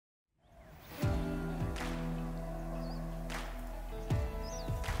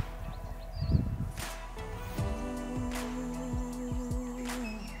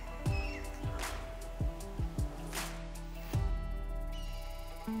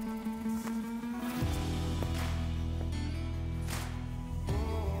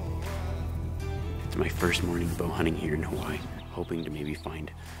It's my first morning bow hunting here in Hawaii, hoping to maybe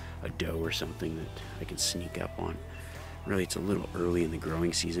find a doe or something that I can sneak up on. Really, it's a little early in the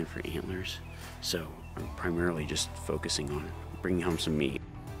growing season for antlers, so I'm primarily just focusing on bringing home some meat.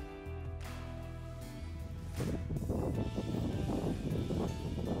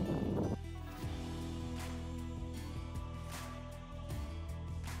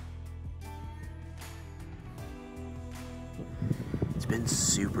 It's been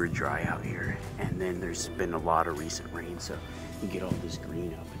super dry out here, and then there's been a lot of recent rain, so you get all this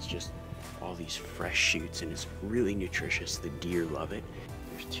green up. It's just all these fresh shoots, and it's really nutritious. The deer love it.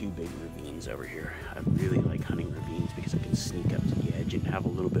 There's two big ravines over here. I really like hunting ravines because I can sneak up to the edge and have a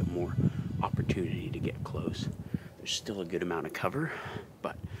little bit more opportunity to get close. There's still a good amount of cover,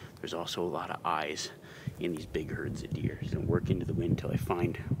 but there's also a lot of eyes in these big herds of deer. So work into the wind until I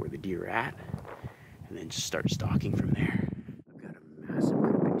find where the deer are at, and then just start stalking from there. I've got a massive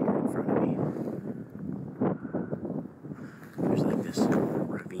group of deer in front of me. There's like this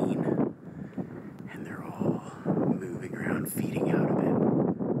ravine, and they're all moving around, feeding out of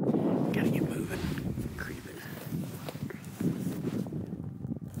it. Gotta get moving, creeping.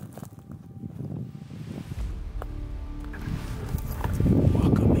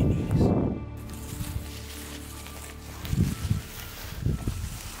 Walk on my knees.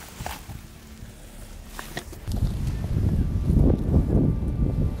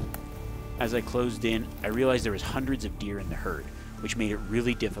 As I closed in, I realized there was hundreds of deer in the herd, which made it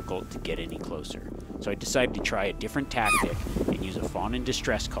really difficult to get any closer. So I decided to try a different tactic and use a fawn in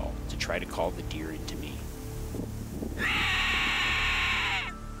distress call to try to call the deer into me.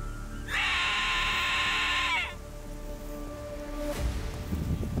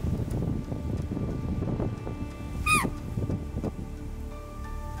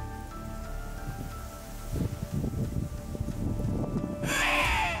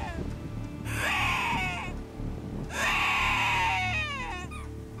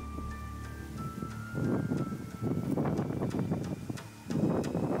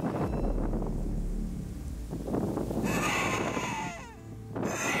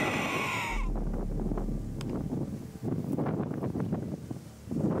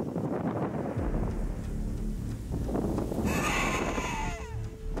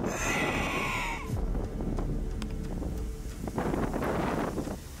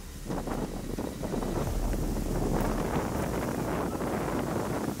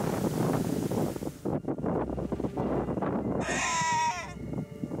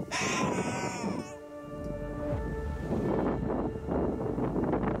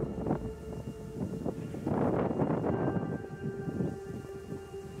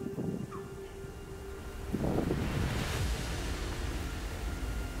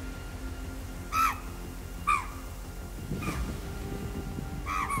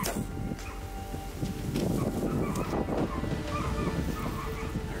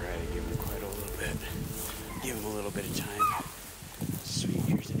 Give him a little bit of time. Sweet,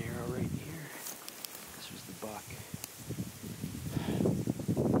 here's an arrow right here. This was the buck.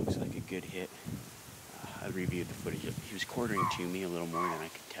 Looks like a good hit. I reviewed the footage. He was quartering to me a little more than I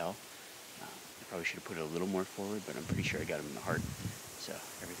could tell. I probably should have put it a little more forward, but I'm pretty sure I got him in the heart. So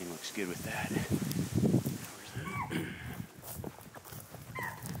everything looks good with that.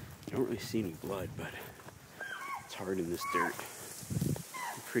 I don't really see any blood, but it's hard in this dirt.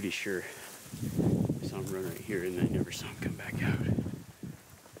 I'm pretty sure I saw him run right here, and I never saw him come back out.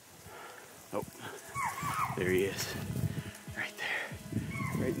 Oh, there he is. Right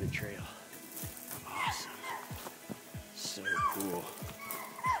there. Right in the trail. Awesome. So cool.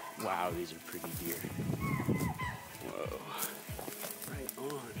 Wow, these are pretty deer. Whoa. Right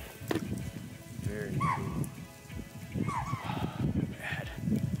on. Very cool. Bad.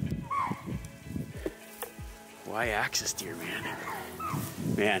 Y-axis deer, man.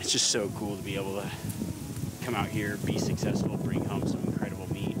 Man, it's just so cool to be able to come out here, be successful, bring home some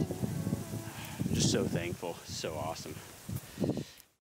incredible meat. I'm just so thankful. So awesome.